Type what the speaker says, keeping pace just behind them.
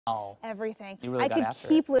Oh, everything. you really I got could after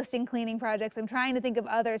keep listing cleaning projects. I'm trying to think of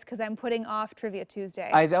others because I'm putting off Trivia Tuesday.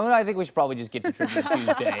 I think we should probably just get to Trivia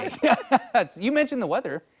Tuesday. You mentioned the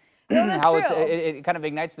weather. No, that's How true. it kind of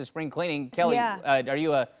ignites the spring cleaning. Kelly, Yeah. are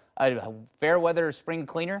you a fair weather spring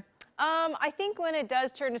cleaner? I think when it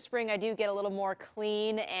does turn to spring, I do get a little more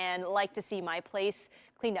clean and like to see my place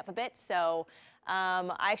cleaned up a bit. So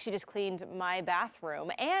I actually just cleaned my bathroom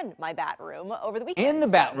and my bat room over the weekend. And the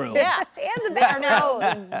bat room. Yeah. And the They bat are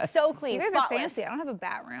now so clean, You guys spotless. are fancy. I don't have a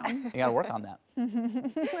bat room. You got to work on that.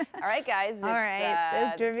 All right, guys. All right,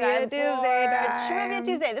 it's Trivia time Tuesday for time. Trivia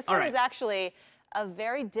Tuesday. This All one right. is actually a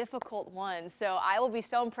very difficult one. So I will be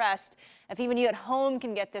so impressed if even you at home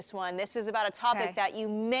can get this one. This is about a topic Okay. that you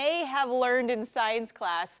may have learned in science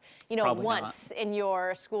class, Probably once in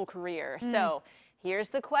your school career. So here's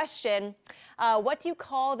the question. What do you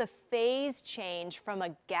call the phase change from a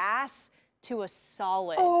gas to a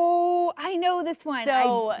solid? Oh, I know this one.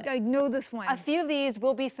 So, I know this one. A few of these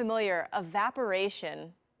will be familiar.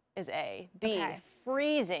 Evaporation is A. B, Okay.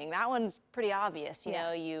 freezing. That one's pretty obvious. You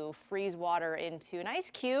know, you freeze water into an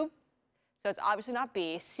ice cube. So it's obviously not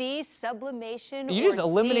B. C, sublimation. You or just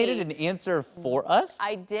eliminated D. an answer for us?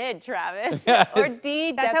 I did, Travis. Yeah, Or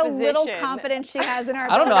D, That's deposition. how little confidence she has in our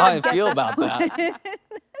I don't know how I ability to feel get about this that.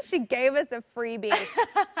 one. She gave us a freebie.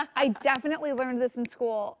 I definitely learned this in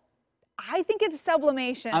school. I think it's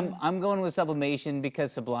sublimation. I'm going with sublimation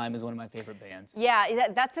because Sublime is one of my favorite bands. Yeah,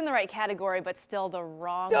 that's in the right category, but still the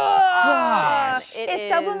wrong Gosh. option. It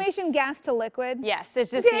Is sublimation gas to liquid? Yes,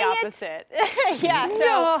 it's just Dang the it. opposite. Yeah, so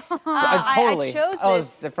No. Totally. I chose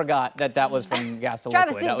this. I forgot that was from gas to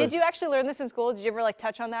Travis, liquid. did you actually learn this in school? Did you ever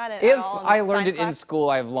touch on that at If all in I learned science it in class? school,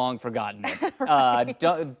 I've long forgotten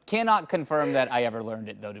it. Cannot confirm that I ever learned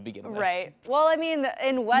it, though, to begin with. Right. Well, I mean,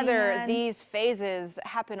 in weather, Man. these phases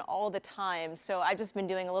happen all the time. So I've just been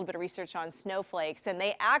doing a little bit of research on snowflakes, and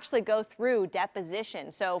they actually go through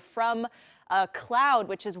deposition. So from a cloud,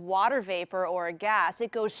 which is water vapor or a gas,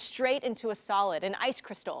 it goes straight into a solid, an ice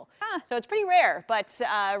crystal. So it's pretty rare, but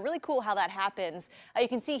really cool how that happens. You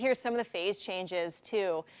can see here some of the phase changes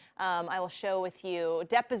too. I will show with you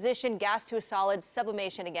deposition, gas to a solid,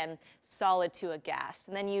 sublimation, again, solid to a gas.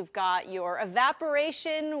 And then you've got your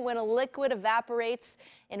evaporation, when a liquid evaporates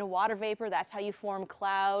in a water vapor, that's how you form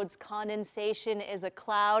clouds. Condensation is a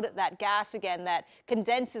cloud, that gas, again, that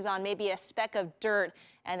condenses on maybe a speck of dirt,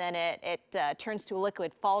 and then it turns to a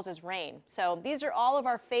liquid, falls as rain. So these are all of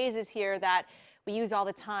our phases here that we use all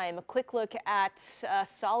the time. A quick look at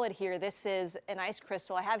solid here. This is an ice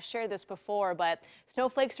crystal. I have shared this before, but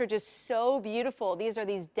snowflakes are just so beautiful. These are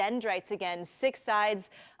these dendrites, again, 6 sides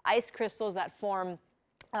ice crystals that form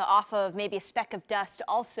off of maybe a speck of dust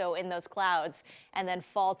also in those clouds and then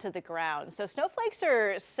fall to the ground. So snowflakes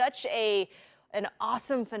are such an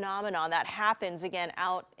awesome phenomenon that happens, again,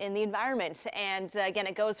 out in the environment. And again,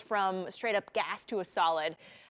 it goes from straight up gas to a solid.